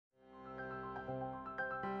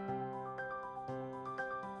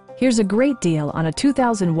Here's a great deal on a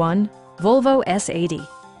 2001 Volvo S80.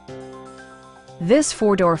 This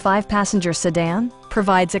four-door, five-passenger sedan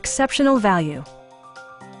provides exceptional value.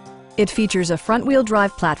 It features a front-wheel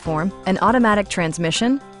drive platform, an automatic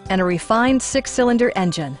transmission, and a refined six-cylinder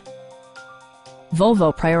engine.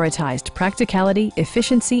 Volvo prioritized practicality,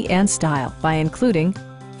 efficiency, and style by including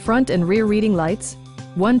front and rear reading lights,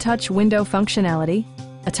 one-touch window functionality,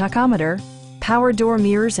 a tachometer, power door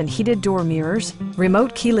mirrors and heated door mirrors,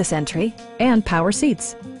 remote keyless entry, and power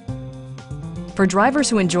seats. For drivers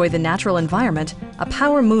who enjoy the natural environment, a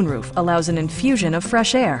power moonroof allows an infusion of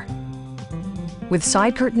fresh air. With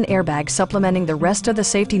side curtain airbags supplementing the rest of the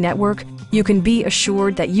safety network, you can be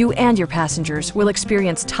assured that you and your passengers will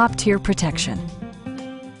experience top-tier protection.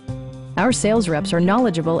 Our sales reps are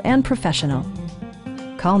knowledgeable and professional.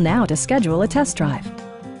 Call now to schedule a test drive.